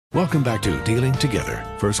Welcome back to Dealing Together.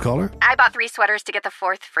 First caller? I bought 3 sweaters to get the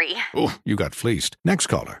 4th free. Oh, you got fleeced. Next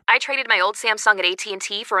caller? I traded my old Samsung at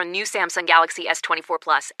AT&T for a new Samsung Galaxy S24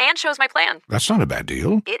 Plus and chose my plan. That's not a bad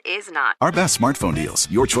deal. It is not. Our best smartphone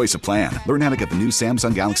deals. Your choice of plan. Learn how to get the new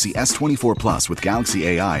Samsung Galaxy S24 Plus with Galaxy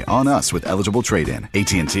AI on us with eligible trade-in.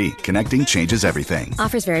 AT&T. Connecting changes everything.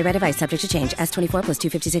 Offers vary by device. Subject to change. S24 plus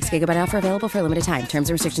 256 gigabyte offer available for a limited time. Terms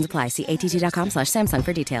and restrictions apply. See att.com/Samsung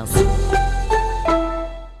for details.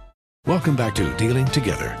 Welcome back to Dealing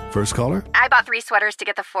Together. First caller? I bought 3 sweaters to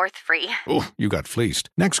get the 4th free. Oh, you got fleeced.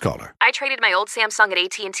 Next caller? I traded my old Samsung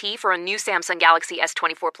at AT&T for a new Samsung Galaxy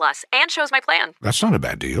S24 Plus and chose my plan. That's not a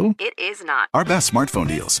bad deal. It is not. Our best smartphone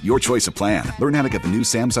deals. Your choice of plan. Learn how to get the new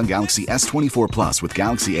Samsung Galaxy S24 Plus with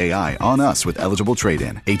Galaxy AI on us with eligible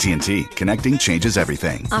trade-in. AT&T. Connecting changes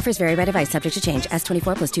everything. Offers vary by device. Subject to change.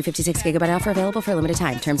 S24 plus 256 gigabyte offer available for a limited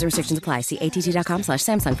time. Terms and restrictions apply. See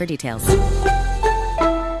att.com/Samsung for details.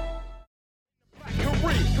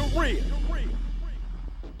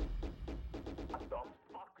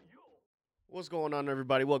 What's going on,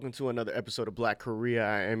 everybody? Welcome to another episode of Black Korea.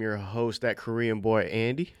 I am your host, that Korean boy,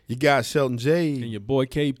 Andy. You got Shelton J. And your boy,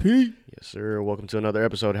 KP. Yes, sir. Welcome to another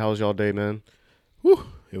episode. How's y'all day, man? Whew,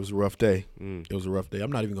 it was a rough day. It was a rough day.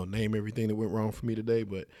 I'm not even going to name everything that went wrong for me today,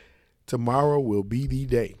 but tomorrow will be the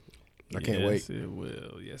day. I can't wait. Yes, it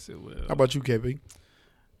will. Yes, it will. How about you, KP?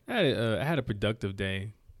 I had a productive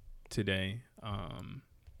day today.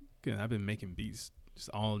 Good. I've been making beats just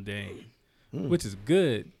all day, which is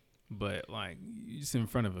good. But like, you're just in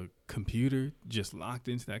front of a computer, just locked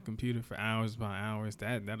into that computer for hours by hours.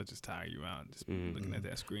 That'll just tire you out. Just looking at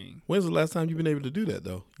that screen. When's the last time you've been able to do that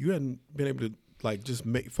though? You hadn't been able to like just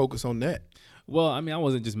focus on that. Well, I mean, I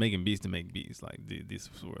wasn't just making beats to make beats. Like this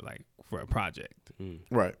were like for a project.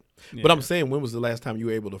 Right. Yeah. But I'm saying, when was the last time you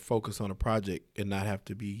were able to focus on a project and not have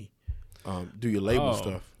to be do your label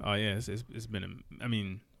stuff? Oh yeah, it's been.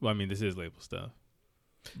 This is label stuff.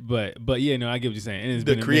 But yeah, no, I get what you're saying. And it's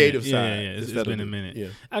the been creative a minute. side. Yeah, it's been a minute. Yeah.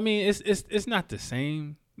 I mean, it's not the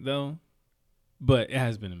same though, but it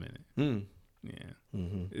has been a minute. Yeah,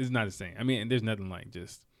 It's not the same. I mean, there's nothing like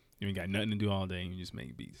just you ain't got nothing to do all day and you just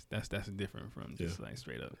make beats. That's different from just like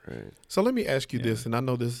straight up. Right. So let me ask you this, and I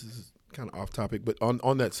know this is kind of off topic, but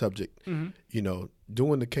on that subject, you know,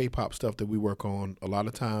 doing the K-pop stuff that we work on, a lot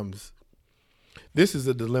of times, this is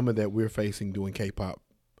a dilemma that we're facing doing K-pop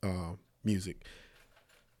music.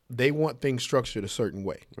 They want things structured a certain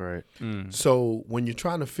way. Right. So when you're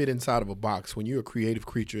trying to fit inside of a box, when you're a creative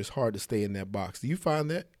creature, it's hard to stay in that box. Do you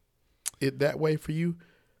find that way for you?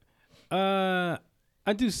 I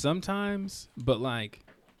do sometimes, but like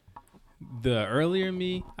the earlier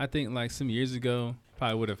me, I think like some years ago,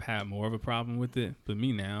 probably would have had more of a problem with it. But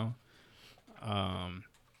me now, I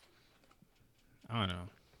don't know.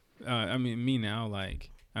 Me now, like,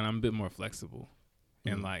 and I'm a bit more flexible.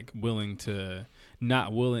 And like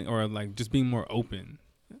not willing or like just being more open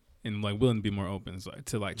and like willing to be more open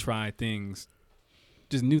to like try things,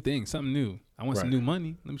 just new things, something new. I want some new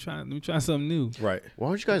money. Let me try something new. Right. Why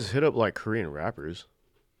don't you guys hit up like Korean rappers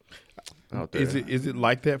out there? Is it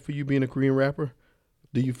like that for you being a Korean rapper?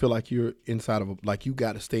 Do you feel like you're inside of like you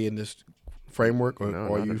got to stay in this framework, or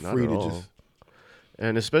are you free to just?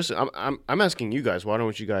 And especially, I'm asking you guys, why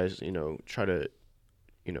don't you guys try to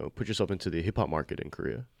put yourself into the hip hop market in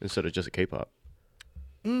Korea instead of just a K-pop?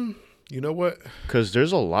 You know what? Because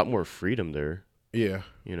there's a lot more freedom there. Yeah.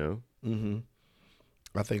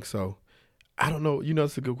 I think so. I don't know.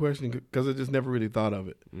 It's a good question because I just never really thought of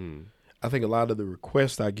it. I think a lot of the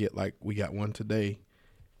requests I get, like we got one today,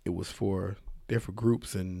 it was for different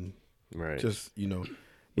groups and just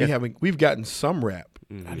we've gotten some rap.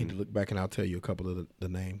 I need to look back and I'll tell you a couple of the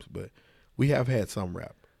names, but we have had some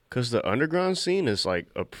rap. Because the underground scene is like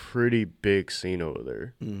a pretty big scene over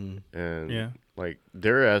there. And like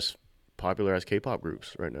they're as popular as K-pop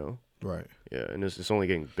groups right now. Right. Yeah, and it's only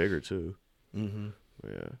getting bigger too.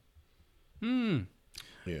 Yeah.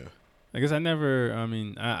 Yeah. I guess I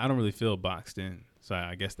don't really feel boxed in. So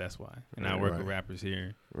I guess that's why. And I work with rappers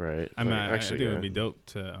here. Right. I mean, I think it would be dope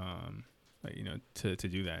to to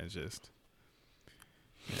do that. It's just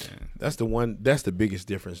That's the biggest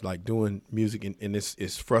difference. Like doing music and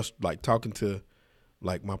it's frustrating. Like talking to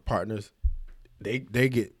like my partners, they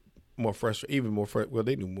get more frustrated, even more well,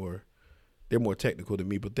 they do more. They're more technical than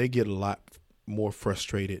me, but they get a lot more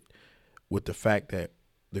frustrated with the fact that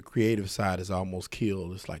the creative side is almost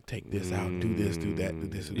killed. It's like, take this out, do this, do that, do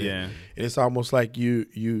this, and that. And it's almost like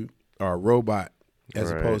you are a robot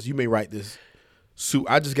as opposed, you may write this. So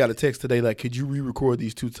I just got a text today like, could you re-record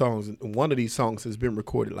these 2 songs? And one of these songs has been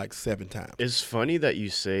recorded like 7 times. It's funny that you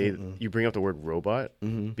say you bring up the word robot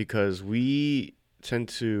because we tend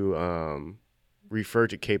to refer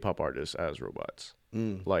to K-pop artists as robots.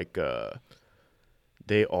 Like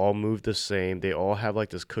they all move the same. They all have like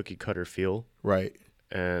this cookie cutter feel. Right.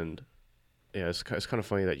 And yeah, it's kind of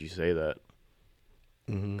funny that you say that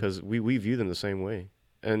because we view them the same way,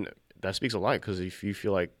 and that speaks a lot. Because if you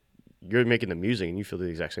feel like you're making the music and you feel the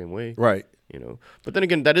exact same way, right? You know. But then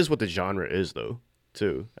again, that is what the genre is, though.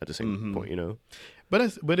 Too at the same point, you know.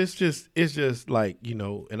 But it's just like, you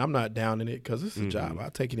know, and I'm not down in it because it's a job. I'll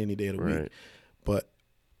take it any day of the week. But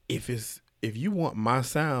if you want my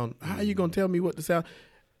sound, how are you gonna tell me what to sound?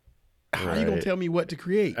 How are you gonna tell me what to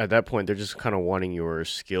create? At that point, they're just kind of wanting your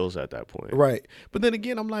skills at that point, right? But then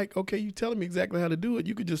again, I'm like, okay, you telling me exactly how to do it.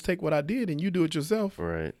 You could just take what I did and you do it yourself,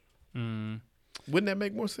 right? Wouldn't that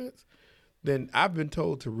make more sense? Then I've been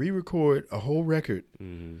told to re-record a whole record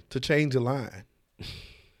to change a line.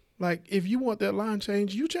 Like, if you want that line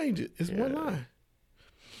changed, you change it. It's one line.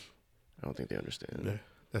 I don't think they understand. Yeah,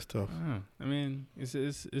 that's tough. I mean, it's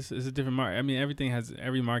a different market. I mean,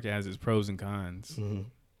 every market has its pros and cons.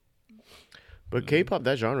 But K-pop,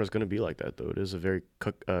 that genre is going to be like that, though. It is a very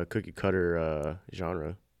cookie cutter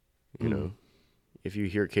genre. You know, if you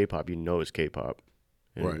hear K-pop, you know it's K-pop,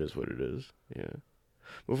 and it is what it is. Yeah.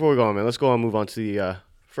 Before we go on, man, let's go on and move on to the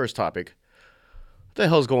first topic. What the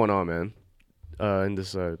hell's going on, man? In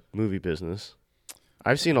this movie business,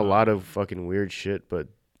 I've seen a lot of fucking weird shit. But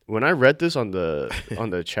when I read this on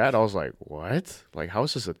the chat, I was like, "What? Like, how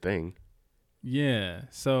is this a thing?" Yeah.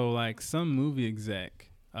 So, like, some movie exec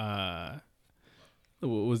was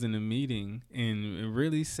in a meeting and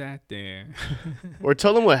really sat there. Or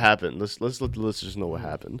tell them what happened. Let's let the listeners know what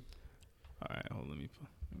happened. All right, hold on, let me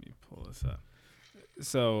pull this up.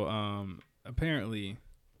 So, apparently,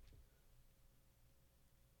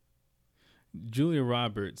 Julia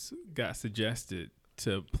Roberts got suggested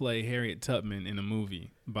to play Harriet Tubman in a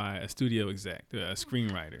movie by a studio exec, a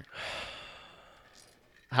screenwriter.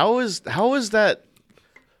 How is that?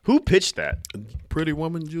 Who pitched that? Pretty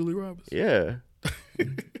Woman, Julia Roberts. Yeah.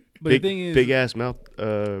 But the thing is, big ass mouth,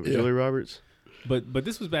 Julia Roberts. But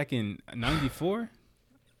this was back in '94,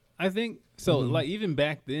 I think. So like even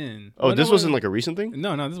back then. Oh, this wasn't like a recent thing?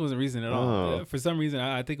 No, this wasn't recent at all. For some reason,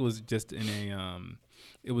 I think it was just in a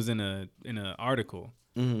it was in a article.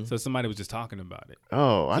 So somebody was just talking about it.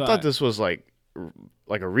 Oh, I thought this was like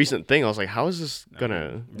a recent thing. I was like, how is this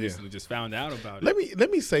gonna? Recently just found out about it. Let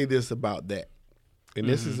me say this about that, and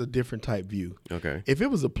this is a different type view. Okay. If it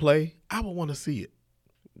was a play, I would want to see it.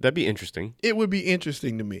 That'd be interesting. It would be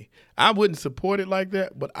interesting to me. I wouldn't support it like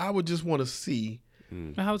that, but I would just want to see.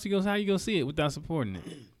 How you gonna see it without supporting it?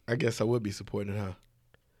 I guess I would be supporting it, huh?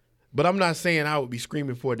 But I'm not saying I would be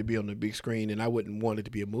screaming for it to be on the big screen, and I wouldn't want it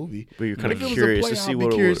to be a movie. But you're kind of curious to see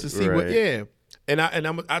what. Yeah. And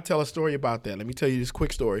I tell a story about that. Let me tell you this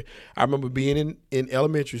quick story. I remember being in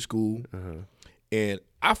elementary school, and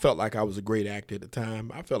I felt like I was a great actor at the time.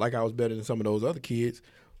 I felt like I was better than some of those other kids.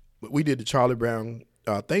 But we did the Charlie Brown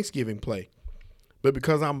Thanksgiving play. But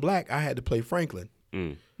because I'm black, I had to play Franklin,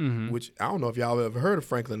 which I don't know if y'all ever heard of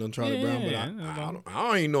Franklin on Charlie Brown, but I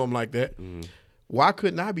don't even know him like that. Why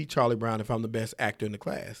couldn't I be Charlie Brown if I'm the best actor in the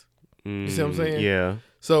class? You see what I'm saying? Yeah.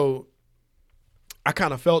 So I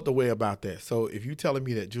kind of felt the way about that. So if you're telling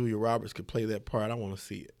me that Julia Roberts could play that part, I want to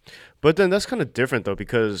see it. But then that's kind of different, though,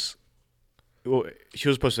 because she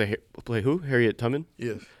was supposed to play who? Harriet Tubman?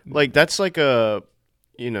 Yes. Like, that's like a,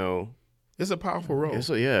 you know. It's a powerful role.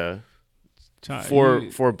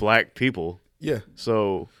 For black people. Yeah.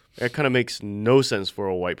 So it kind of makes no sense for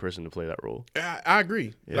a white person to play that role. I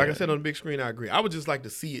agree. Yeah. Like I said on the big screen, I agree. I would just like to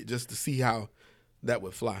see it just to see how that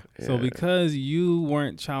would fly. So because you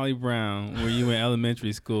weren't Charlie Brown when you were in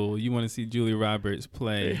elementary school, you want to see Julia Roberts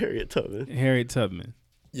play Harriet Tubman.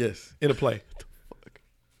 Yes, in a play. What the fuck?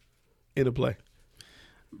 In a play.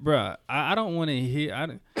 Bruh, I don't want to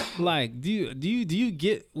hear. Like, do you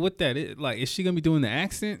get what that is? Like, is she gonna be doing the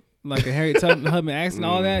accent, like a Harriet Tubman accent,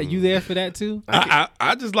 all that? You there for that too?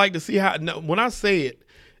 I just like to see how. When I say it,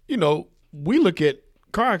 you know, we look at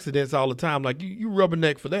car accidents all the time. Like you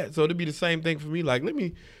rubberneck for that, so it'd be the same thing for me. Like let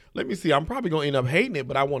me see. I'm probably gonna end up hating it,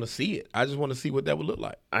 but I want to see it. I just want to see what that would look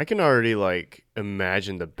like. I can already like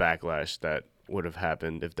imagine the backlash that would have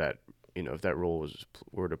happened if that role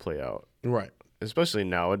were to play out. Right. Especially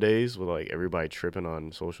nowadays with like everybody tripping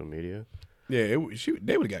on social media. Yeah, they would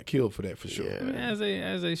have got killed for that for sure. Yeah.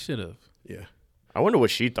 As they should have. Yeah. I wonder what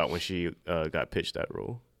she thought when she got pitched that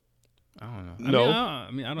role. I don't know. I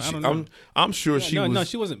don't know. I'm sure she was. No,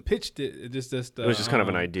 she wasn't pitched it. It was just it was just kind of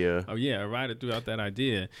an idea. Oh yeah, a writer threw out that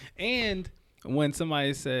idea, and when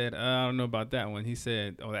somebody said, I don't know about that one, he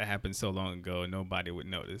said, oh, that happened so long ago, nobody would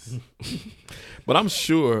notice. But I'm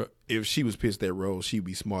sure if she was pitched that role, she'd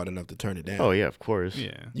be smart enough to turn it down. Oh yeah, of course.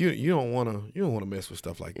 Yeah. You don't wanna mess with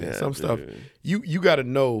stuff like that. Yeah, Some stuff dude. you got to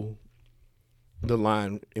know the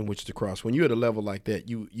line in which to cross. When you're at a level like that,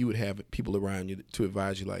 you would have people around you to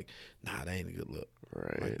advise you like, nah, that ain't a good look.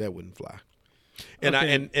 Right. Like that wouldn't fly. And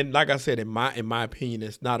Okay. and like I said, in my opinion,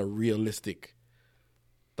 it's not a realistic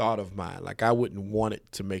thought of mine. Like I wouldn't want it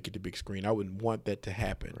to make it the big screen. I wouldn't want that to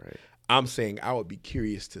happen. Right. I'm saying I would be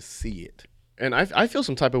curious to see it. And I feel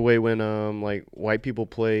some type of way when like white people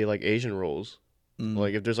play like Asian roles.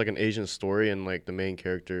 Like if there's like an Asian story and like the main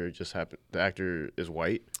character the actor is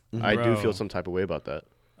white, I do Bro. feel some type of way about that.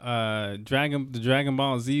 The Dragon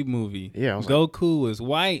Ball Z movie. Yeah, I was Goku was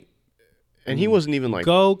white. And he wasn't even like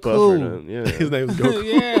Goku. buffer than- Yeah. His name was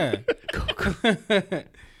Goku. Yeah.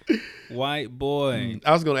 White boy.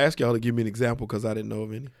 I was going to ask y'all to give me an example because I didn't know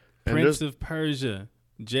of any. And Prince there's- of Persia.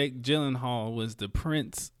 Jake Gyllenhaal was the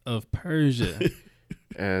Prince of Persia.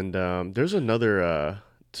 And there's another.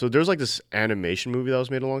 So there's like this animation movie that was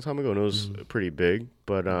made a long time ago, and it was pretty big.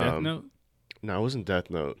 But Death Note. no, it wasn't Death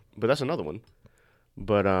Note, but that's another one.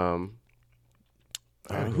 But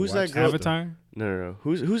who's that girl? Avatar. No.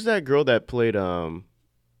 Who's that girl that played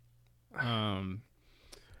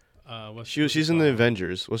She's in the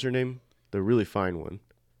Avengers. What's her name? The really fine one.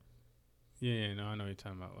 Yeah, no, I know what you're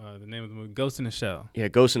talking about. The name of the movie, Ghost in the Shell. Yeah,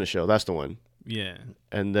 Ghost in the Shell. That's the one. Yeah.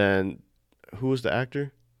 And then who was the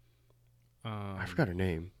actor? I I forgot her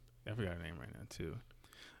name. I forgot her name right now too.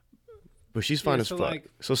 But she's fine Yeah, as so, fuck. like-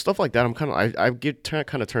 So stuff like that, I'm kind of I get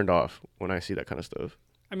kind of turned off when I see that kind of stuff.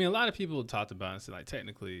 I mean, a lot of people talked about it and said, like,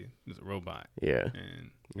 technically, it's a robot Yeah.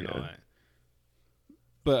 and all Yeah. that.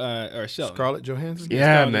 But, or Sheldon. Scarlett Johansson?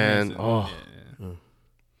 Yeah, Scarlett man. Johansson. Oh, Yeah.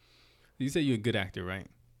 You said you're a good actor, right?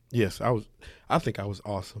 Yes, I think I was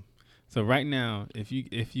awesome. So right now, if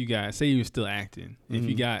you got, say you're still acting, if Mm-hmm.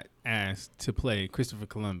 you got asked to play Christopher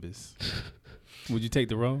Columbus, would you take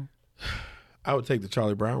the role? I would take the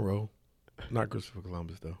Charlie Brown role, not Christopher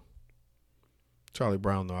Columbus though. Charlie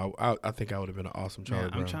Brown though, I think I would have been an awesome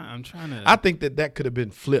Charlie Man, Brown. I'm trying to. I think that could have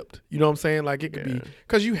been flipped. You know what I'm saying? Like it could be Yeah.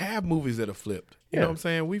 because you have movies that are flipped. You know Yeah. what I'm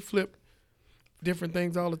saying? We flip different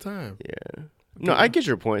things all the time. yeah. No, I get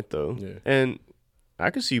your point though. Yeah. And I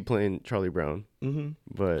could see you playing Charlie Brown, Mm-hmm.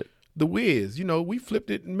 but The Wiz, you know, we flipped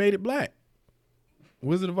it and made it black.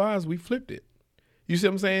 Wizard of Oz, we flipped it. You see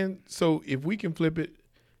what I'm saying? So if we can flip it,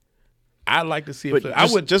 I'd like to see it. but Flip.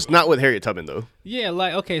 just, I would just not with Harriet Tubman though. Yeah,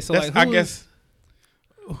 like okay, so That's- like I guess-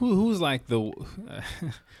 who's like the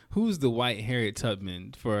who's the white Harriet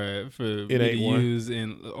Tubman for me to ain't one. use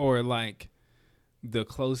in or like the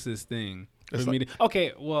closest thing for It's me like- to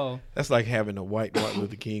okay, well, that's like having a white Martin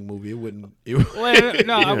Luther King movie. It wouldn't. It,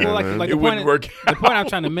 no, Yeah, well, man. like It the wouldn't point, work the point I'm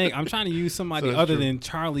trying to make, I'm trying to use somebody So it's other true. than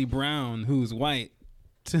Charlie Brown who's white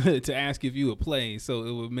to ask if you would play, so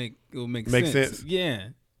it would make Make sense. sense? Yeah.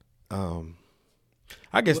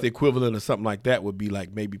 I guess the equivalent of something like that would be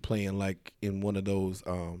like maybe playing like in one of those,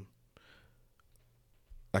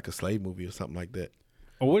 like a slave movie or something like that.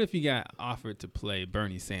 Or what if you got offered to play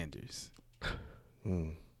Bernie Sanders?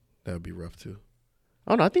 That would be rough too.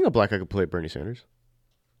 Oh no, I think a black guy could play Bernie Sanders.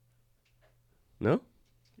 No,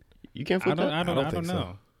 you can't flip that. I don't think so.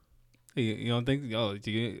 know. You don't think? Oh,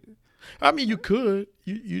 I mean, you could.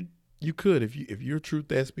 You could if you're a true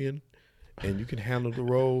thespian and you can handle the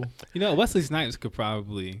role. you know, Wesley Snipes could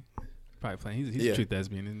probably play. He's Yeah. a true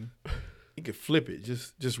thespian, isn't he? You could flip it.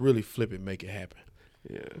 Just really flip it, make it happen.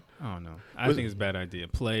 Yeah, I don't know. I think it's a bad idea.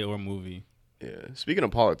 Play or movie. yeah. Speaking of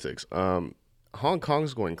politics, Hong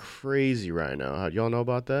Kong's going crazy right now. Y'all know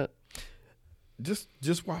about that?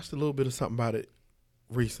 Just watched a little bit of something about it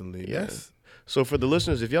recently. Yeah. Yes. So for the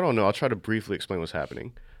listeners, if y'all don't know, I'll try to briefly explain what's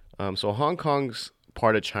happening. So Hong Kong's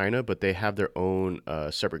part of China, but they have their own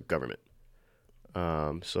separate government.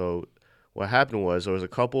 So what happened was there was a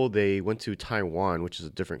couple, they went to Taiwan, which is a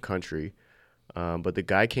different country, but the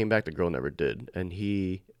guy came back, the girl never did, and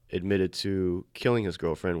he admitted to killing his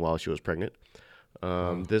girlfriend while she was pregnant.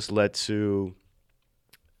 This led to,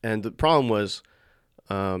 and the problem was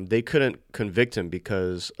they couldn't convict him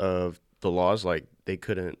because of the laws, like they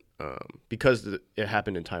couldn't, because it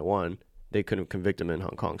happened in Taiwan, they couldn't convict him in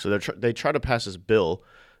Hong Kong. So they tried to pass this bill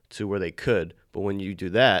to where they could, but when you do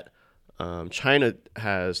that, China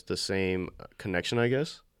has the same connection, I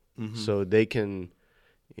guess. So they can,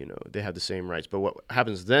 they have the same rights. But what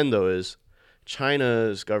happens then, though, is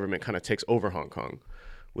China's government kind of takes over Hong Kong,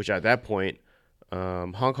 which at that point,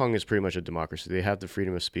 Hong Kong is pretty much a democracy. They have the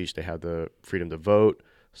freedom of speech. They have the freedom to vote,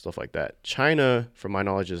 stuff like that. China, from my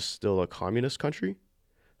knowledge, is still a communist country.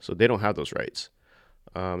 So they don't have those rights.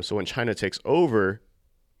 So when China takes over,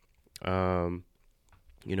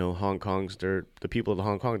 you know, Hong Kong's, the people of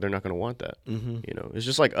Hong Kong, they're not going to want that. You know, it's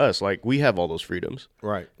just like us. Like, we have all those freedoms.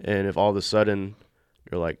 Right. And if all of a sudden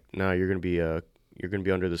you're like, nah, you're going to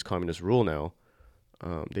be under this communist rule now,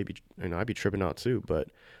 I'd be tripping out too. But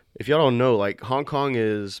if y'all don't know, like, Hong Kong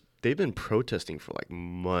they've been protesting for like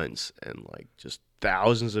months and like just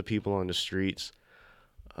thousands of people on the streets.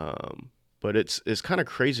 But it's kind of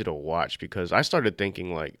crazy to watch, because I started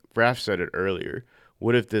thinking, like Raph said it earlier,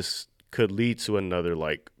 what if this could lead to another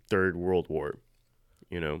like third world war,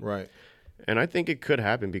 you know? Right. And I think it could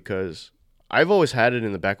happen, because I've always had it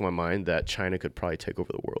in the back of my mind that China could probably take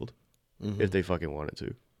over the world if they fucking wanted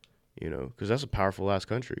to, you know, because that's a powerful ass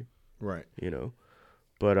country. Right. You know,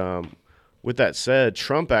 but with that said,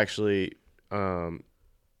 Trump actually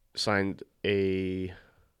signed he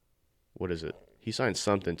signed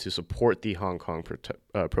something to support the Hong Kong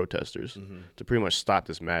protesters to pretty much stop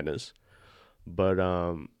this madness. But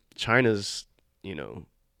China's, you know,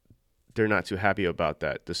 they're not too happy about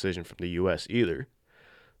that decision from the U.S. either.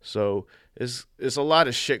 So it's a lot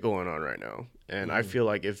of shit going on right now, and I feel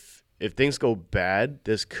like if things go bad,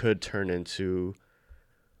 this could turn into,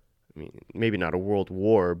 I mean, maybe not a world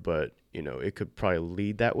war, but, you know, it could probably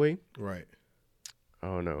lead that way. Right. I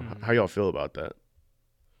don't know. How y'all feel about that?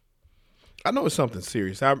 I know it's something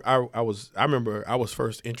serious. I remember I was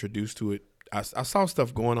first introduced to it. I saw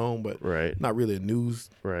stuff going on, but not really a news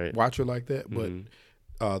watcher like that. But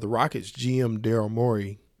the Rockets GM Daryl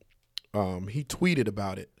Morey, he tweeted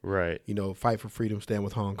about it. Right. You know, fight for freedom, stand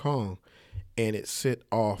with Hong Kong. And it set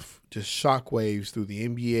off just shockwaves through the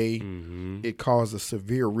NBA. It caused a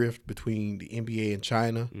severe rift between the NBA and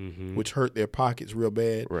China, which hurt their pockets real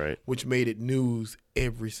bad, which made it news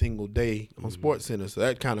every single day on SportsCenter. So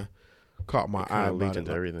that kind of caught my eye. Leaked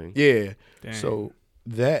into everything. Yeah. Dang. So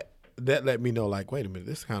that let me know, like, wait a minute,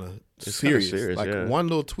 this is kind of serious. Like, one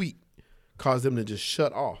little tweet caused them to just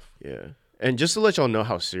shut off. Yeah. And just to let y'all know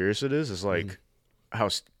how serious it is like how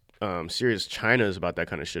serious China is about that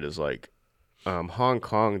kind of shit is like, Hong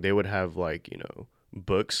Kong, they would have, like, you know,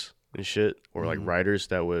 books and shit, or like writers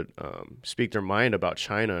that would speak their mind about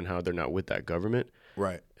China and how they're not with that government.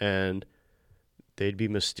 Right. And they'd be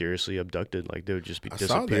mysteriously abducted. Like, they would just be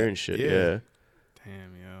disappearing shit. Yeah.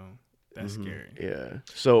 Damn, yo. That's scary. Yeah.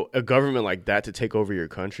 So a government like that to take over your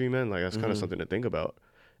country, man, like, that's kind of something to think about.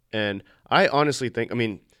 And I honestly think, I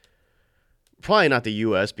mean, probably not the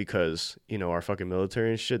U.S. because, you know, our fucking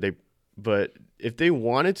military and shit, but if they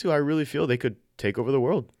wanted to, I really feel they could take over the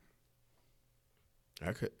world.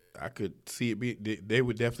 I could see it be. They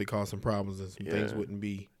would definitely cause some problems, and some things wouldn't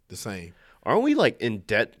be the same. Aren't we like in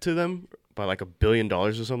debt to them by like $1 billion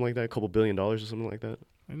or something like that? A couple $1 billion or something like that?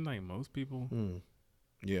 And like most people,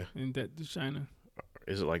 Yeah. in debt to China.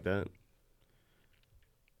 Is it like that?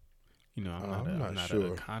 You know, I'm not sure.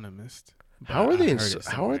 an economist. How are but they I in? heard it How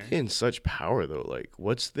are somewhere. they in such power though? Like,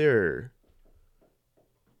 what's their?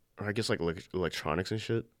 Or I guess like electronics and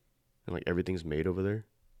shit, and like everything's made over there.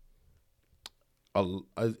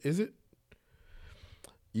 Is it?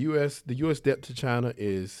 The U.S. debt to China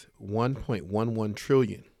is $1.11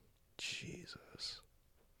 trillion. Jesus.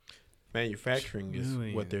 Manufacturing is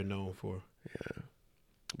Trillion. what they're known for.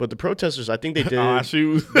 But the protesters, I think they did.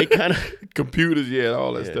 Shoes. They kind of Computers,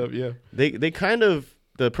 all that stuff. Yeah. They kind of,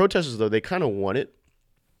 the protesters though, they kind of want it,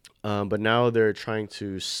 but now they're trying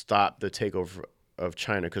to stop the takeover of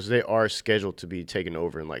China, because they are scheduled to be taken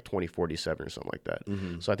over in like 2047 or something like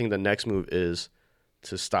that. So I think the next move is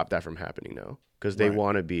to stop that from happening now, because they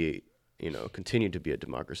want to be, you know, continue to be a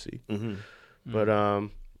democracy. But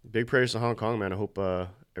big prayers to Hong Kong, man. I hope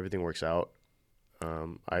everything works out.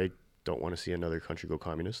 I don't want to see another country go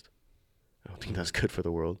communist. I don't think that's good for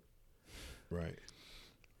the world. Right.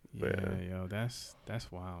 Yeah, yo, that's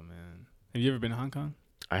wild, man. Have you ever been to Hong Kong?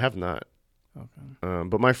 I have not. Okay.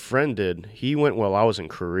 But my friend did. He went while I was in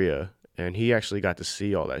Korea, and he actually got to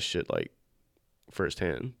see all that shit like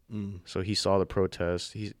firsthand. So he saw the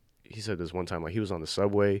protests. He said this one time, like, he was on the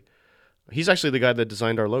subway. He's actually the guy that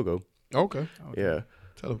designed our logo. Okay. Yeah.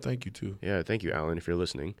 Tell him thank you too. Yeah. Thank you, Alan, if you're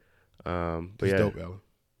listening. But It's yeah, dope, Alan.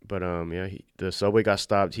 But the subway got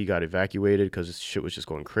stopped. He got evacuated because shit was just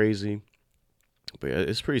going crazy. But yeah,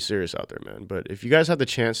 it's pretty serious out there, man. But if you guys have the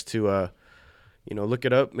chance to, you know, look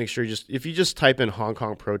it up, make sure if you just type in Hong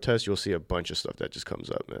Kong protest, you'll see a bunch of stuff that just comes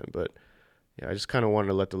up, man. But yeah, I just kind of wanted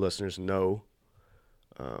to let the listeners know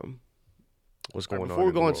what's going on. Before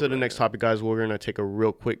we go on to the next topic, guys, we're gonna take a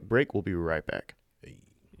real quick break. We'll be right back.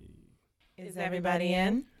 Is everybody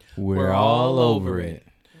in? We're all over it.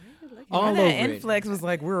 all All over that it. inflex was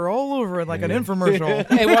like we're all over it, like an infomercial.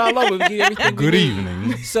 Hey, we're all over. We get everything. Good we need.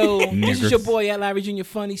 evening. So this is your Niggers. boy at Larry Jr.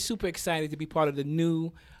 Funny. Super excited to be part of the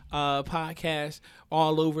new podcast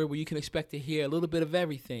All Over, where you can expect to hear a little bit of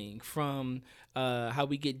everything from how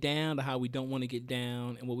we get down to how we don't want to get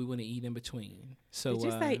down and what we want to eat in between. So Did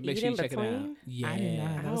you say make eat sure you in check it out. between? Yeah. I didn't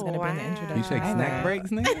know that was going to be in the introduction. You take snack breaks,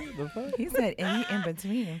 nigga? The fuck? He said eat in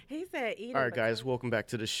between. He said eat. All right, guys, welcome back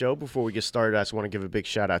to the show. Before we get started, I just want to give a big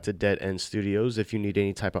shout out to Dead End Studios. If you need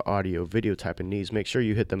any type of audio, video type of needs, make sure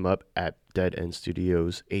you hit them up at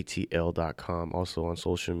deadendstudiosatl.com. Also on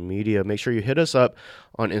social media, make sure you hit us up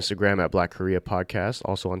on Instagram at Black Korea Podcast.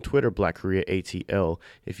 Also on Twitter, Black Korea ATL.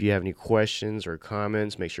 If you have any questions or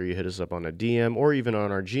comments, make sure you hit us up on a DM or even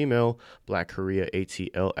on our Gmail,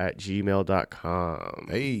 blackkoreaatl@gmail.com.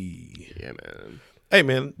 Hey. Yeah, man. Hey,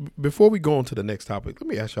 man, before we go on to the next topic, let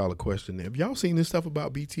me ask y'all a question. Have y'all seen this stuff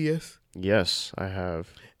about BTS? Yes, I have.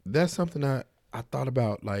 That's something I thought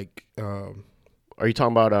about, like, Are you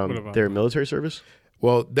talking about about their that? military service?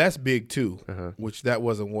 well, that's big too, Uh-huh. which that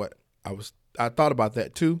wasn't what I thought about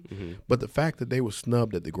that too, Mm-hmm. but the fact that they were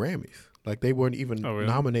snubbed at the Grammys, like they weren't even Oh, really?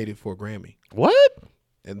 nominated for a Grammy, What?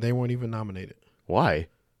 and they weren't even nominated. Why?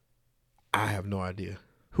 I have no idea.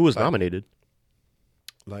 Who was Like- nominated?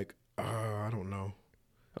 Like, I don't know.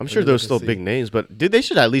 I'm Let sure me those look still and big see. names, but dude, they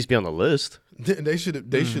should at least be on the list. They should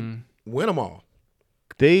win them all.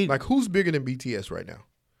 They Like, who's bigger than BTS right now?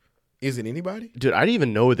 Is it anybody? dude, I didn't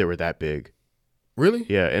even know they were that big. Really?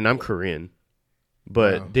 Yeah, and I'm Korean,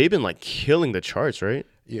 but Wow. they've been like killing the charts, right?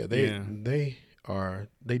 Yeah, Yeah.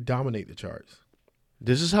 they dominate the charts.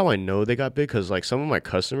 This is how I know they got big because like some of my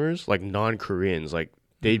customers, like non-Koreans, like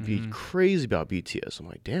they'd be crazy about BTS. I'm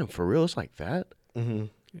like, damn, for real, it's like that. Mm-hmm.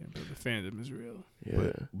 Yeah, but the fandom is real.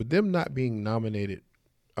 Yeah, But them not being nominated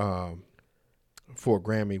for a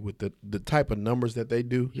Grammy with the type of numbers that they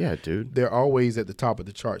do, yeah, dude. they're always at the top of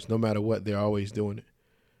the charts. No matter what, they're always doing it.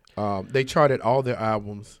 They charted all their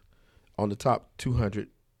albums on the top 200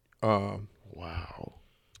 Wow.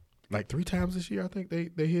 like 3 times this year. I think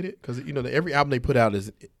they hit it because every album they put out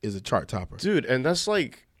is a chart topper. Dude, and that's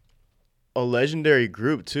like a legendary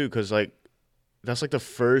group too, because like that's like the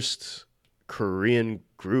first Korean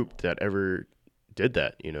group that ever did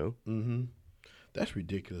that. Mm-hmm. That's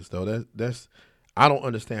ridiculous though. That's I don't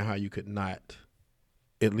understand how you could not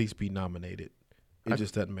at least be nominated. It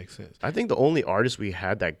just doesn't make sense. I think the only artist we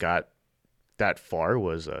had that got that far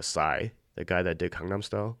was Psy, the guy that did Gangnam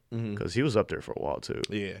Style, because he was up there for a while too.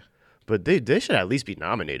 Yeah. But they should at least be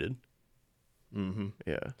nominated. Mm-hmm.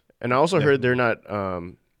 Yeah, and I also heard they're not.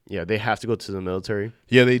 Yeah, they have to go to the military.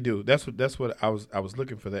 Yeah, they do. That's what I was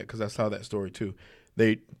looking for that because I saw that story too.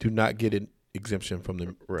 They do not get an exemption from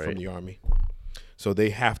the army, so they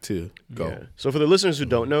have to go. Yeah. So for the listeners who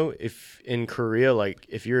don't know, if in Korea, like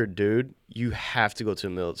if you're a dude, you have to go to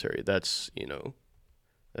the military. That's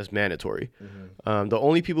that's mandatory. The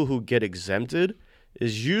only people who get exempted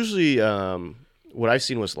is usually what I've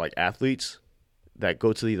seen was like athletes that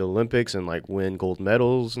go to the Olympics and like win gold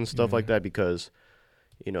medals and stuff like that because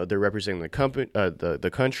they're representing the company, the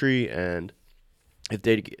country, and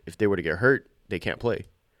if they were to get hurt, they can't play.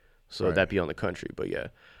 So Right. that'd be on the country. But yeah,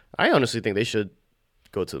 I honestly think they should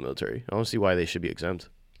go to the military. I don't see why they should be exempt.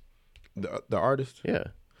 The artist, Yeah.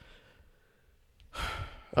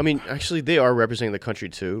 I mean, actually, they are representing the country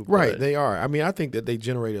too. right? but They are. I mean, I think that they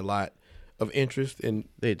generate a lot of interest in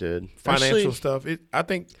they did financial Actually, stuff.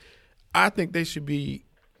 I think they should be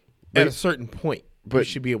at a certain point. But you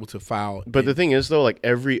should be able to file. But the thing is, though, like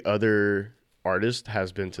every other artist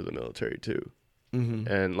has been to the military too. Mm-hmm.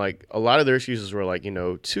 And like a lot of their excuses were like,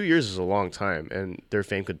 2 years is a long time and their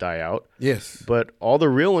fame could die out. Yes. But all the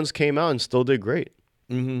real ones came out and still did great,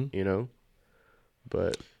 Mm-hmm.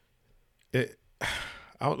 But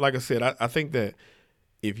Like I said, I think that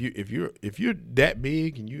if you're that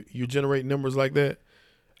big and you generate numbers like that,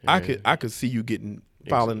 I could see you getting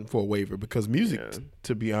filing for a waiver because music,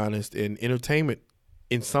 to be honest, and entertainment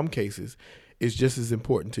in some cases is just as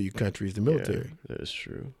important to your country as the military. Yeah, that is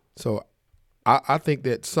true. So I think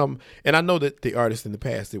that and I know that the artists in the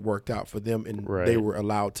past, it worked out for them and they were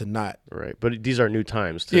allowed to not. Right. But these are new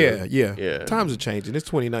times too. Yeah. Times are changing. It's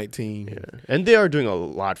 2019. Yeah. And they are doing a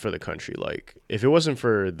lot for the country. Like if it wasn't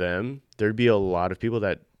for them, there'd be a lot of people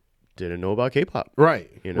that didn't know about K-pop.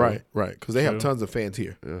 Right. You know? Right. Because they have tons of fans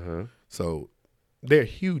here. Uh-huh. So they're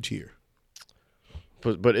huge here.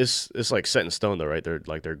 But it's like set in stone though, right?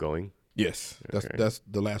 They're going. Yes. Okay. That's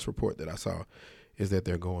the last report that I saw is that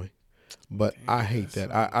they're going. But I hate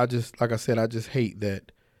that. I just, like I said, I just hate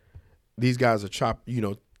that these guys are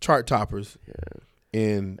chart toppers. Yeah.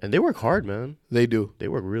 And they work hard, man. They do. They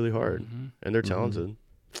work really hard. And they're talented.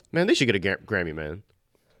 Man, they should get a Grammy, man.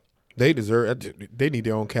 They deserve. They need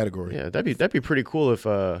their own category. Yeah, that'd be pretty cool if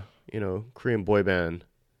Korean boy band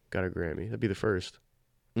got a Grammy. That'd be the first.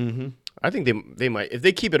 Mm-hmm. I think they might. If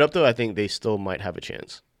they keep it up though, I think they still might have a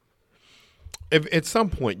chance. If at some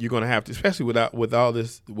point you're going to have to, especially with all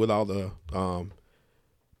the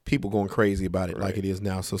people going crazy about it like it is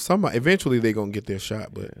now. So eventually they're going to get their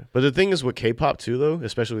shot. But the thing is with K-pop too, though,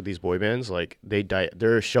 especially with these boy bands, like they die,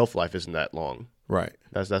 their shelf life isn't that long. Right.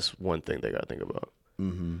 That's one thing they got to think about.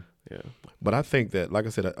 Mm-hmm. Yeah. But I think that, like I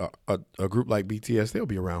said, a group like BTS, they'll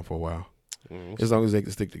be around for a while. As long as they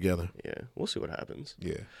can stick together. Yeah. We'll see what happens.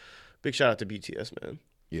 Yeah. Big shout out to BTS, man.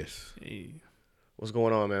 Yes. Hey. What's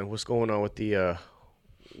going on, man? What's going on with the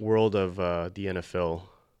world of the NFL?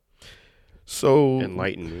 So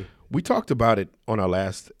enlighten me. We talked about it on our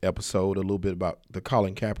last episode, a little bit about the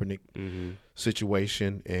Colin Kaepernick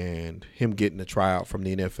situation and him getting a tryout from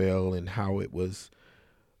the NFL and how it was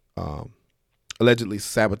allegedly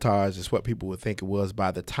sabotaged is what people would think it was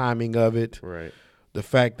by the timing of it. Right. The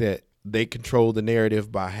fact that they controlled the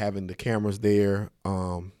narrative by having the cameras there.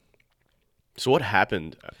 So what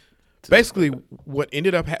happened? Basically, what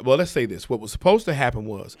ended up well, let's say this. What was supposed to happen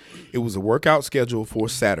was it was a workout schedule for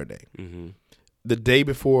Saturday. Mm-hmm. The day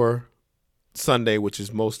before Sunday, which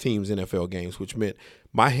is most teams' NFL games, which meant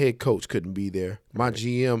my head coach couldn't be there. My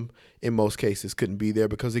GM, in most cases, couldn't be there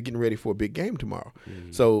because they're getting ready for a big game tomorrow.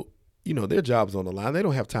 Mm-hmm. So, their job's on the line. They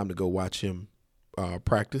don't have time to go watch him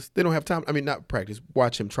practice. They don't have time. I mean, not practice,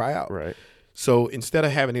 watch him try out. Right. So instead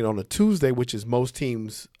of having it on a Tuesday, which is most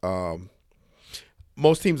teams are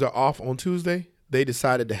off on Tuesday, they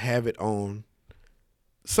decided to have it on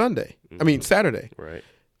Sunday. Mm-hmm. I mean, Saturday. Right.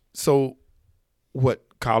 So what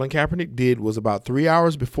Colin Kaepernick did was about 3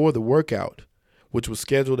 hours before the workout, which was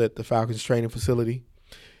scheduled at the Falcons training facility,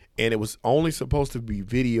 and it was only supposed to be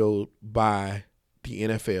videoed by the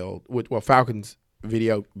NFL, Falcons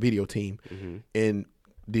video team, and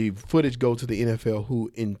the footage go to the NFL,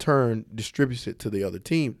 who in turn distributes it to the other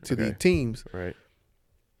team, the teams. Right.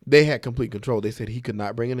 They had complete control. They said he could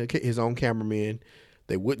not bring in his own cameraman.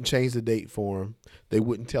 They wouldn't change the date for him. They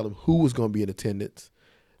wouldn't tell him who was going to be in attendance.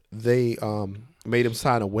 They made him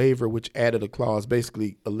sign a waiver, which added a clause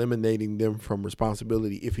basically eliminating them from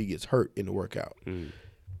responsibility if he gets hurt in the workout. Mm.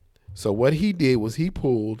 So what he did was he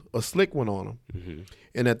pulled a slick one on him. Mm-hmm.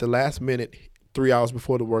 And at the last minute, 3 hours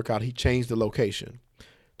before the workout, he changed the location.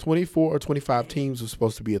 24 or 25 teams were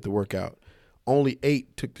supposed to be at the workout. Only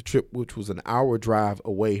 8 took the trip, which was an hour drive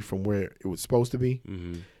away from where it was supposed to be.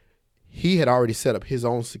 Mm-hmm. He had already set up his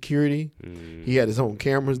own security. Mm-hmm. He had his own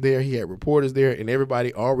cameras there. He had reporters there, and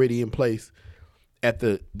everybody already in place at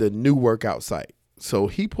the new workout site. So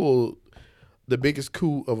he pulled the biggest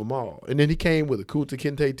coup of them all. And then he came with a Kunta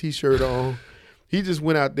Kinte T-shirt on. He just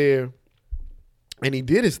went out there, and he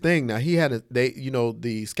did his thing. Now, he had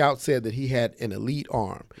the scout said that he had an elite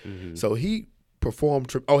arm. Mm-hmm. So he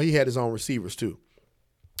performed. He had his own receivers, too,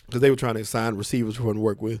 because they were trying to assign receivers for him to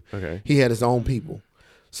work with. Okay. He had his own people.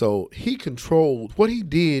 So he controlled. What he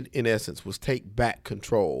did, in essence, was take back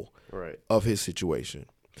control of his situation.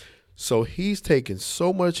 So he's taken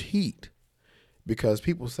so much heat because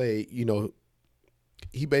people say,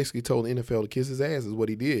 he basically told the NFL to kiss his ass is what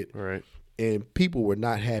he did. Right. And people were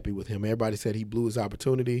not happy with him. Everybody said he blew his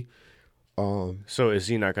opportunity. So is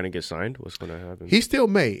he not going to get signed? What's going to happen? He still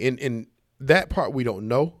may. And that part we don't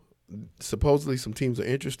know. Supposedly some teams are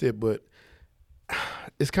interested, but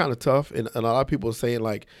it's kind of tough. And a lot of people are saying,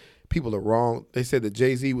 like, people are wrong. They said that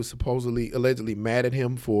Jay-Z was allegedly mad at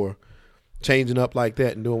him for changing up like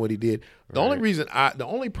that and doing what he did. The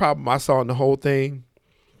only problem I saw in the whole thing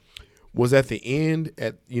was at the end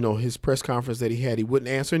at his press conference that he had. He wouldn't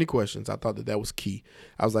answer any questions. I thought that was key.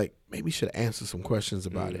 I was like, maybe he should answer some questions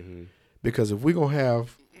about it, because if we're gonna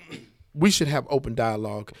we should have open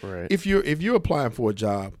dialogue. Right. If you're applying for a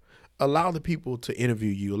job, allow the people to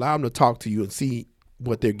interview you, allow them to talk to you and see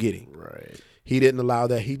what they're getting. Right. He didn't allow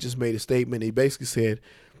that. He just made a statement. He basically said,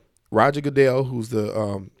 Roger Goodell, who's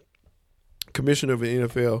the commissioner of the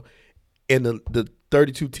NFL, and the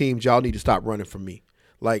 32 teams, y'all need to stop running from me.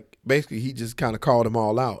 Like, basically, he just kind of called them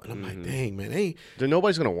all out. And I'm like, dang, man. Then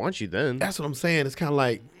nobody's going to want you then. That's what I'm saying. It's kind of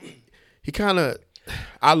like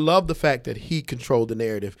I love the fact that he controlled the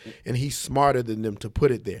narrative, and he's smarter than them to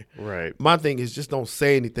put it there. Right. My thing is just don't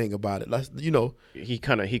say anything about it. He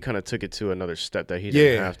kind of took it to another step that he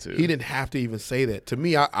didn't have to. He didn't have to even say that. To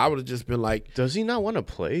me, I would have just been like, does he not want to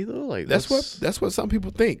play though? Like that's what some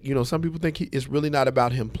people think. Some people think it's really not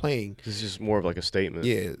about him playing. It's just more of like a statement.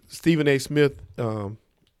 Yeah. Stephen A. Smith,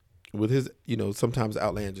 with his sometimes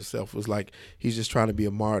outlandish self, was like he's just trying to be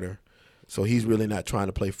a martyr. So he's really not trying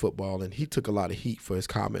to play football, and he took a lot of heat for his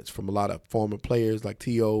comments from a lot of former players like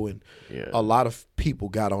T.O. and a lot of people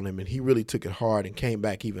got on him, and he really took it hard and came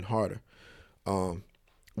back even harder.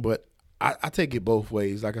 But I take it both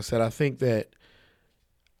ways. Like I said, I think that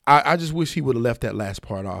I just wish he would have left that last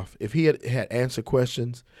part off. If he had answered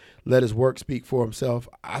questions, let his work speak for himself,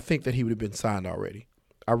 I think that he would have been signed already.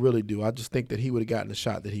 I really do. I just think that he would have gotten the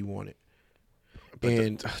shot that he wanted.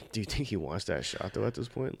 But do you think he wants that shot though? At this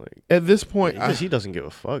point, at this point, he doesn't give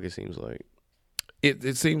a fuck. It seems like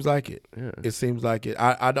it seems like it. Yeah. It seems like it.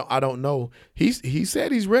 I don't know. He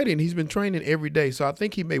said he's ready and he's been training every day. So I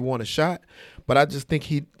think he may want a shot, but I just think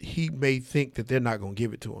he may think that they're not going to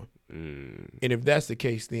give it to him. And if that's the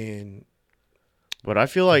case, then. But I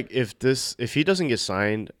feel like if he doesn't get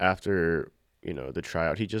signed after the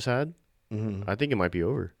tryout he just had, I think it might be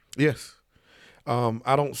over. Yes.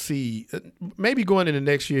 I don't see maybe going into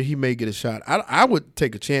next year he may get a shot. I would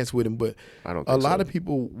take a chance with him, but I don't. A lot of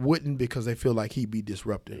people wouldn't because they feel like he'd be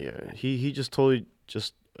disruptive. Yeah, he just totally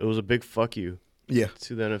it was a big fuck you. Yeah.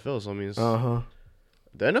 To the NFL. So I mean,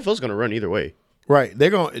 the NFL's gonna run either way. Right. They're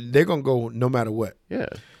gonna go no matter what. Yeah.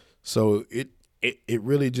 So it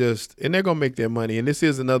really just, and they're gonna make their money, and this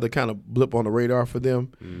is another kind of blip on the radar for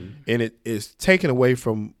them, and it is taken away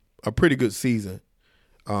from a pretty good season.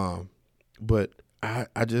 But I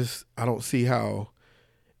don't see how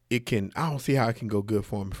it can. I don't see how it can go good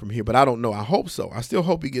for him from here. But I don't know. I hope so. I still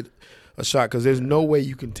hope he gets a shot because there's no way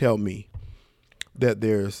you can tell me that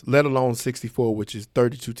there's, let alone 64, which is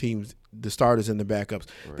 32 teams, the starters and the backups.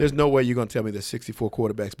 Right. There's no way you're gonna tell me there's 64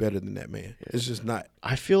 quarterbacks better than that man. Yeah. It's just not.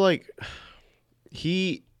 I feel like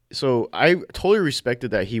So I totally respected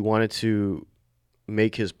that he wanted to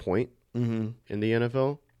make his point in the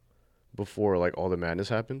NFL before all the madness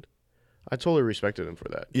happened. I totally respected him for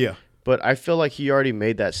that. Yeah. But I feel like he already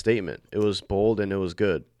made that statement. It was bold and it was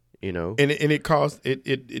good, And it caused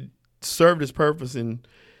it served its purpose in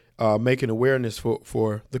making awareness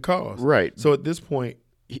for the cause. Right. So at this point,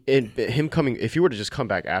 and him coming, if he were to just come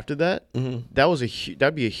back after that,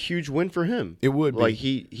 that'd be a huge win for him. It would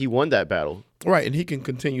be. He won that battle. Right, and he can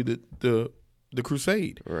continue the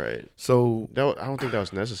crusade. Right. So I don't think that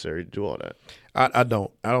was necessary to do all that. I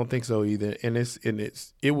don't think so either. And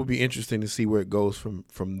it would be interesting to see where it goes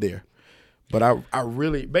from there. But I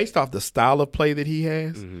really, based off the style of play that he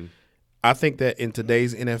has, I think that in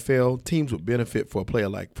today's NFL, teams would benefit from a player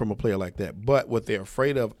like that. But what they're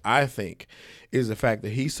afraid of, I think, is the fact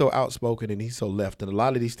that he's so outspoken and he's so left. And a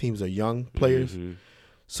lot of these teams are young players,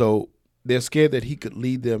 so they're scared that he could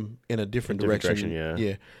lead them in a different direction.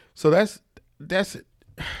 Yeah. So that's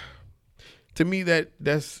to me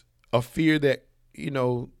that's a fear that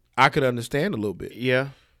I could understand a little bit. Yeah.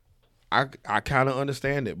 I kind of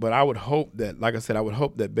understand it, but I would hope that, like I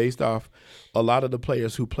said, based off a lot of the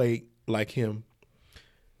players who play like him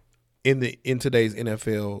in today's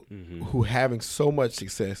NFL, who having so much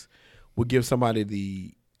success, would give somebody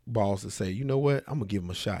the balls to say, you know what, I'm gonna give him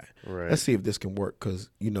a shot. Right. Let's see if this can work. Because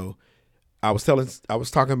I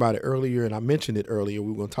was talking about it earlier, and I mentioned it earlier.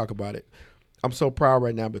 We were gonna talk about it. I'm so proud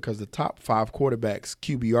right now because the top 5 quarterbacks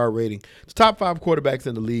QBR rating, the top 5 quarterbacks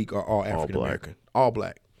in the league are all African American, all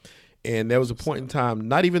black. And there was a point in time,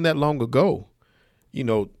 not even that long ago,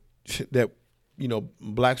 that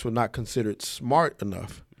blacks were not considered smart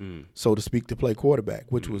enough, so to speak, to play quarterback,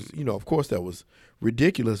 which was, of course, that was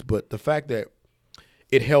ridiculous. But the fact that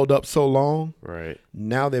it held up so long, right?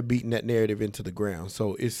 Now they're beating that narrative into the ground.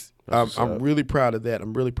 So I'm really proud of that.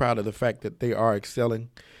 I'm really proud of the fact that they are excelling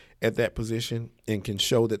at that position and can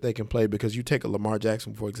show that they can play. Because you take a Lamar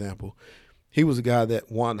Jackson, for example, he was a guy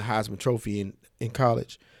that won the Heisman Trophy in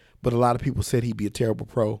college, but a lot of people said he'd be a terrible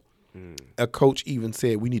pro. A coach even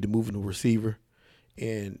said we need to move him to receiver,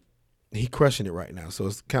 and he crushing it right now. So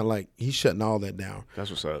it's kind of like he's shutting all that down.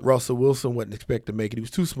 That's what's up. Russell Wilson wasn't expected to make it. He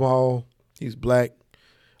was too small. He's black,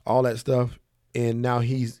 all that stuff, and now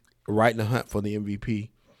he's right in the hunt for the MVP.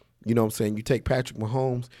 You know what I'm saying? You take Patrick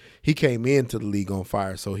Mahomes, he came into the league on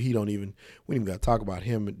fire, so we don't even got to talk about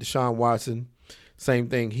him. And Deshaun Watson, same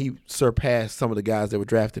thing. He surpassed some of the guys that were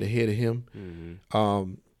drafted ahead of him.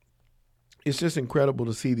 It's just incredible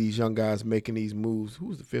to see these young guys making these moves.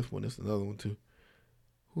 Who's the 5th one? That's another one too.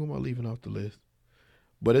 Who am I leaving off the list?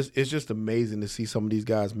 But it's just amazing to see some of these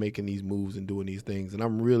guys making these moves and doing these things, and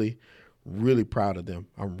I'm really, really proud of them.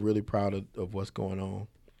 I'm really proud of what's going on.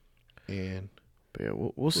 And but yeah,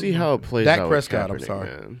 we'll see how it plays Dak out. Prescott, with Kaepernick, I'm sorry.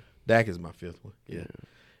 Man. Dak is my 5th one. Yeah.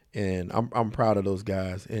 And I'm proud of those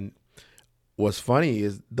guys. And what's funny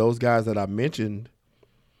is those guys that I mentioned,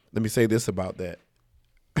 let me say this about that.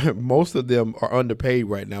 most of them are underpaid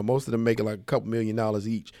right now. Most of them making like a couple $1 million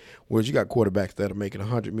each, whereas you got quarterbacks that are making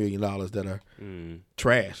 $100 million that are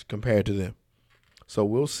trash compared to them. So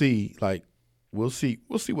we'll see. We'll see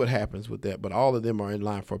what happens with that. But all of them are in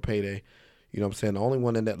line for a payday. You know what I'm saying? The only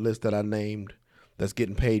one in that list that I named that's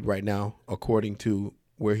getting paid right now, according to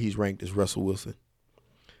where he's ranked, is Russell Wilson.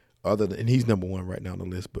 And he's number one right now on the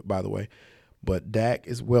list. But by the way. But Dak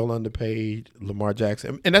is well underpaid. Lamar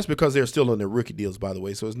Jackson, and that's because they're still on their rookie deals, by the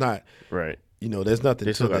way. So it's not right. There's nothing.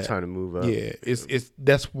 They still to got that. time to move up. Yeah, it's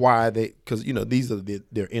that's why because these are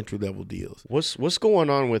their entry level deals. What's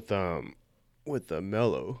going on with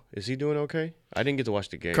Melo? Is he doing okay? I didn't get to watch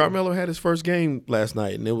the game. Carmelo had his first game last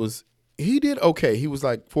night, and he did okay. He was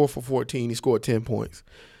like 4 for 14. He scored 10 points.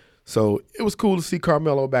 So it was cool to see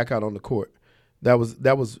Carmelo back out on the court. That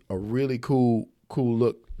was a really cool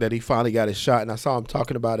look that he finally got his shot. And I saw him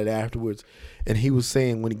talking about it afterwards. And he was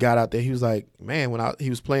saying when he got out there, he was like, man, when he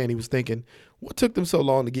was playing, he was thinking, what took them so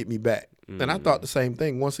long to get me back? And I thought the same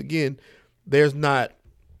thing. Once again, there's not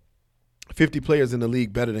 50 players in the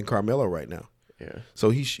league better than Carmelo right now. Yeah. So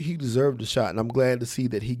he deserved the shot, and I'm glad to see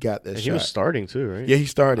that he got that shot. He was starting too, right? Yeah, he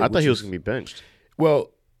started. I thought he was going to be benched. Well,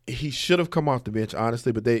 he should have come off the bench,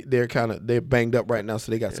 honestly, but they're banged up right now,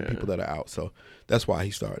 so they got some people that are out. So that's why he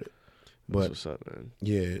started. But what's up, man?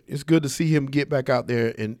 Yeah, it's good to see him get back out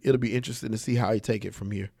there, and it'll be interesting to see how he take it from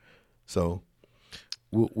here. So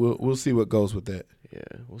we'll see what goes with that.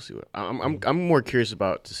 Yeah, we'll see what I'm more curious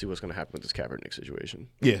about to see what's going to happen with this Kaepernick situation.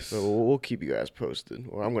 Yes, so we'll keep you guys posted,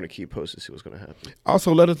 or I'm going to keep posted to see what's going to happen.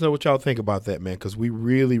 Also, let us know what y'all think about that, man, because we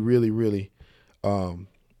really, really, really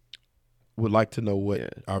would like to know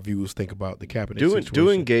what our viewers think about the Kaepernick situation. Do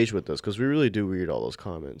engage with us, because we really do read all those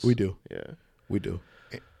comments. We do. Yeah, we do.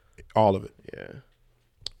 All of it. Yeah.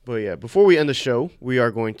 But yeah, before we end the show, we are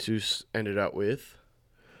going to end it out with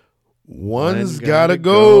One's gotta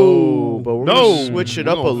go. But we're going to switch it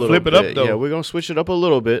up a little bit. Flip it up, though. Yeah, we're going to switch it up a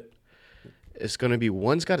little bit. It's going to be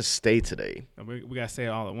One's Gotta Stay today. We got to say it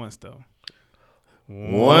all at once, though.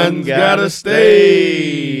 One's gotta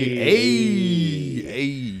stay.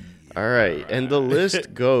 Hey. All right. And the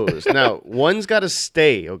list goes. Now, one's got to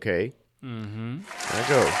stay, okay? Mm-hmm. There I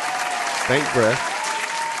go. Stank breath.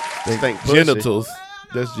 Stank genitals.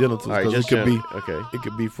 That's genitals. All right, just okay. It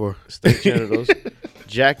could be for stank genitals.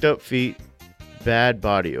 Jacked up feet. Bad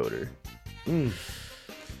body odor. One's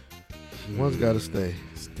got to stay.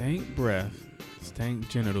 Stank breath. Stank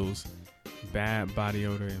genitals. Bad body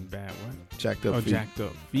odor and bad what? Jacked up feet. Jacked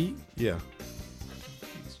up feet? Yeah.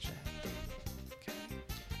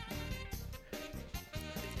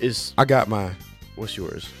 I got mine. What's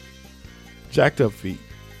yours? Jacked up feet.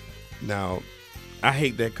 Now, I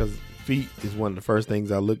hate that because feet is one of the first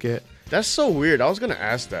things I look at. That's so weird. I was going to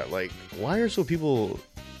ask that. Like, why are so people...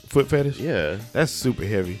 Foot fetish? Yeah. That's super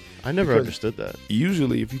heavy. I never understood that.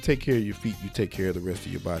 Usually, if you take care of your feet, you take care of the rest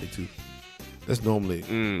of your body, too. That's normally...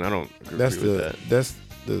 I don't agree with that. That's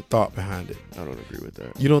the thought behind it. I don't agree with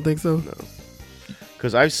that. You don't think so? No.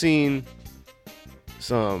 Because I've seen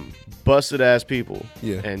some busted-ass people,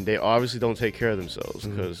 and they obviously don't take care of themselves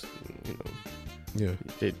because,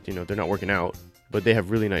 they're not working out, but they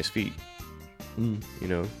have really nice feet,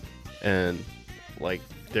 and, like,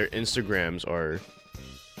 their Instagrams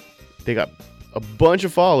they got a bunch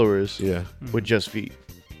of followers with just feet.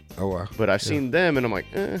 Oh, wow. But I've seen them, and I'm like,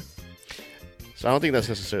 So I don't think that's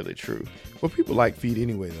necessarily true. Well, people like feet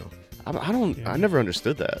anyway, though. I never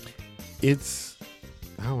understood that. I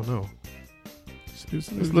don't know.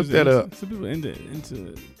 Let's look that up. Some people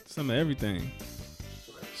into some of everything.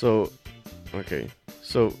 So, okay.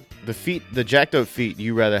 So the jacked up feet,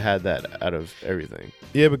 you rather had that out of everything.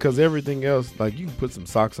 Yeah, because everything else, like, you can put some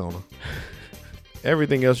socks on her.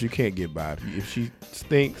 Everything else you can't get by. If she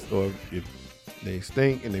stinks or if they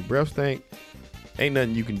stink and their breath stink, ain't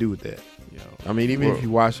nothing you can do with that. I mean, even if you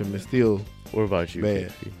wash them, it's still what about you,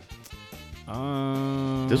 bad.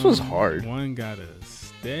 This one's hard. One gotta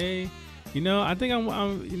stay. I think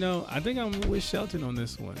I'm with Shelton on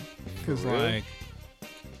this one because if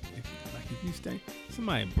you stink,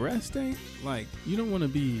 somebody breath stink, like you don't want to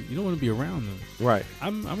be around them. Right.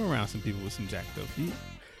 I'm around some people with some jacked up feet.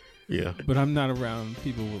 Yeah. But I'm not around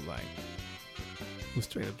people who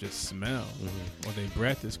straight up just smell or their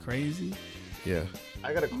breath is crazy. Yeah.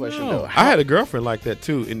 I got a question though. I had a girlfriend like that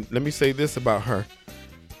too, and let me say this about her: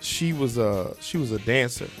 she was a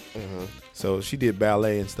dancer, so she did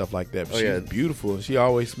ballet and stuff like that. But she was beautiful, and she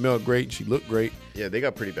always smelled great. And she looked great. Yeah, they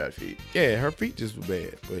got pretty bad feet. Yeah, her feet just were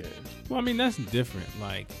bad. But well, I mean that's different,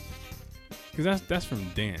 because that's from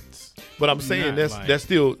dance. But I'm saying that's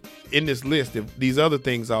still in this list. If these other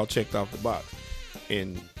things all checked off the box,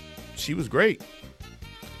 and she was great.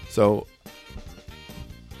 So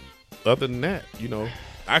other than that,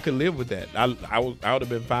 I could live with that. I would have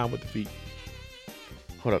been fine with the feet.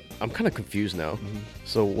 Hold up, I'm kind of confused now.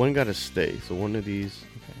 So one got to stay. So one of these,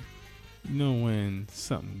 You know when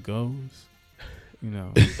something goes,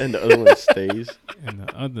 and the other one stays. and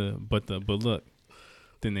the other, but look,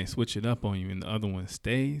 then they switch it up on you, and the other one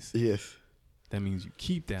stays. Yes. That means you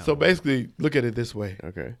keep that. So one. basically, look at it this way.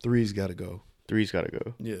 Okay, 3's got to go. 3's got to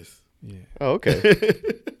go. Yes. Yeah. Oh, okay.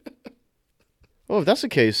 Well, if that's the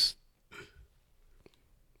case,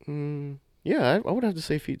 yeah, I would have to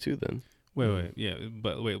say feet too then. Wait, yeah,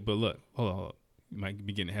 but look, hold on. You might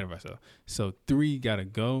be getting ahead of ourselves. So 3 gotta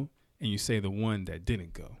go, and you say the one that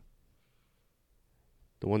didn't go.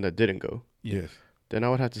 The one that didn't go. Yeah. Yes. Then I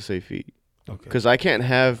would have to say feet. Okay. Because I can't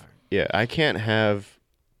have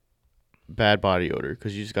bad body odor.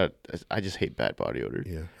 Because I just hate bad body odor.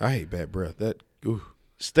 Yeah. I hate bad breath. Ooh.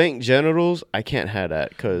 Stank genitals, I can't have that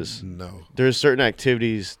because No. there's certain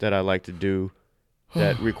activities that I like to do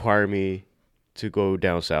that require me to go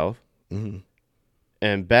down south. Mm-hmm.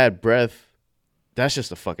 And bad breath, that's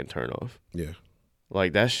just a fucking turnoff. Yeah.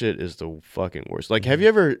 Like, that shit is the fucking worst. Like, have you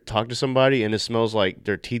ever talked to somebody and it smells like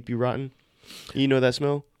their teeth be rotten? You know that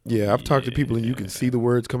smell? Yeah, I've talked to people and you can see the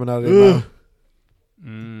words coming out of their mouth.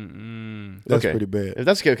 That's Okay. pretty bad. If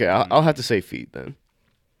that's okay, I'll have to say feet then.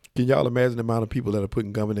 Can y'all imagine the amount of people that are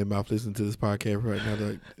putting gum in their mouth listening to this podcast right now?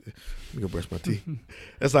 They're like, let me go brush my teeth.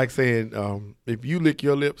 That's like saying, if you lick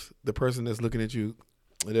your lips, the person that's looking at you,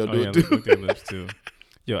 they'll do it too. Lick their lips too.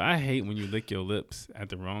 Yo, I hate when you lick your lips at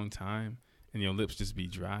the wrong time and your lips just be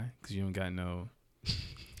dry because you don't got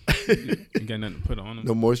you got nothing to put on them.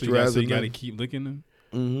 No moisturizer, So you got to nothing. keep licking them.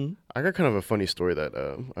 Mm-hmm. I got kind of a funny story that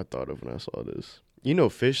I thought of when I saw this. You know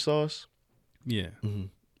fish sauce? Yeah. Mm-hmm.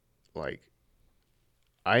 Like,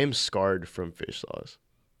 I am scarred from fish sauce.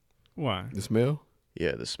 Why? The smell?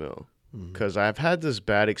 Yeah, the smell. Mm-hmm. Because I've had this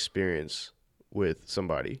bad experience with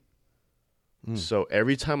somebody. So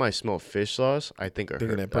every time I smell fish sauce, I think of Think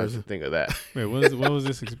her. of that person? I think of that. Wait, what was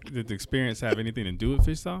this? Did the experience have anything to do with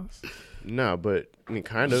fish sauce? No, but I mean,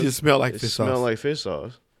 kind of. It just smell like It fish smelled sauce. like fish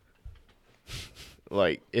sauce.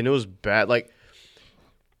 Like, and it was bad. Like,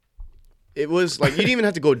 it was like you didn't even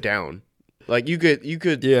have to go down. Like you could.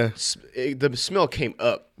 Yeah. The smell came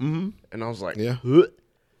up, Mm-hmm. and I was like, Yeah. "Huh?"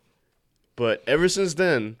 But ever since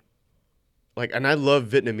then, like, and I love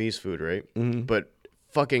Vietnamese food, right? Mm-hmm. But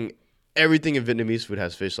fucking everything in Vietnamese food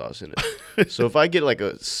has fish sauce in it. So if I get like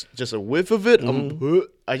just a whiff of it,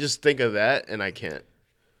 I just think of that, and I can't.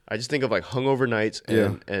 I just think of like hungover nights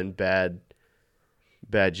and bad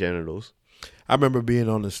genitals. I remember being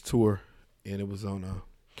on this tour, and it was on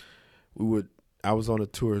I was on a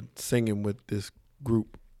tour singing with this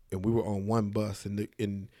group, and we were on one bus, and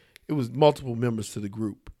it was multiple members to the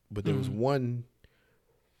group, but there was one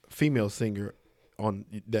female singer on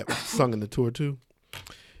that sung in the tour too.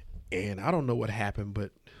 And I don't know what happened,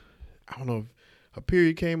 but I don't know if a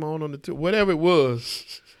period came on the tour, whatever it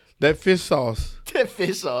was. That fish sauce That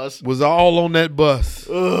fish sauce. was all on that bus.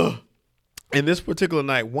 Ugh. And this particular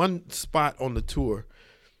night, one spot on the tour,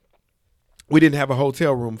 we didn't have a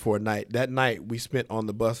hotel room for a night. That night we spent on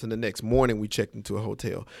the bus, and the next morning we checked into a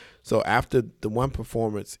hotel. So after the one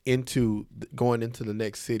performance, going into the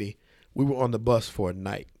next city, we were on the bus for a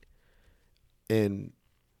night. And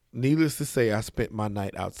needless to say, I spent my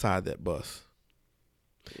night outside that bus.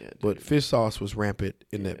 Yeah, But fish sauce was rampant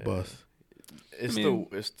in that bus. it's mean-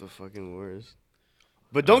 it's the fucking worst.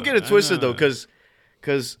 But don't get it twisted though, because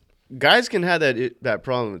guys can have that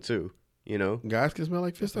problem too. You know, Guys can smell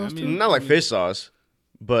like fish sauce too? not like fish sauce,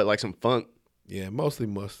 but like some funk. Yeah, mostly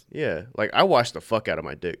must. Yeah, like I wash the fuck out of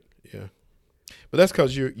my dick. Yeah, but that's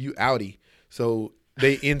because you outie, so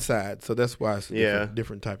they inside, so that's why it's a Yeah.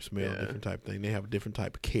 different type of smell, Yeah. different type of thing. They have a different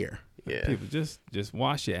type of care. Yeah, People just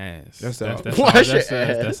wash your ass. That's all. Wash your ass.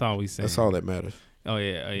 That's all we say. That's all that matters. Oh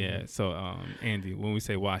yeah. So Andy, when we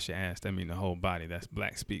say wash your ass, that means the whole body. That's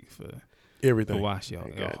black speak for Everything, wash your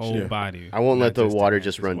gotcha. whole Yeah. body. I won't not let the just water ass,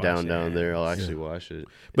 just run wash down your there. I'll ass. actually wash it.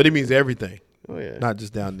 but it means everything, Oh yeah, not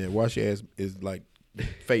just down there. Wash your ass is like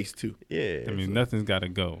face too. yeah. I mean, nothing's got to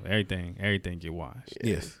go. Everything get washed.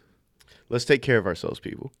 Yes, Let's take care of ourselves,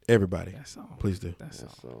 people. everybody, That's all. please do. That's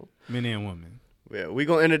all. So, Men and women. yeah, we're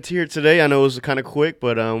gonna end it here today. I know it was kind of quick,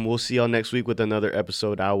 but we'll see y'all next week with another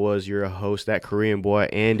episode. I was your host, that Korean boy,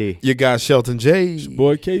 Andy, You got Shelton J.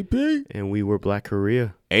 Boy KP. and we were Black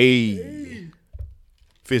Korea. Hey,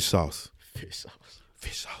 fish sauce. Fish sauce.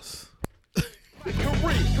 Fish sauce.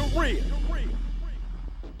 Korea.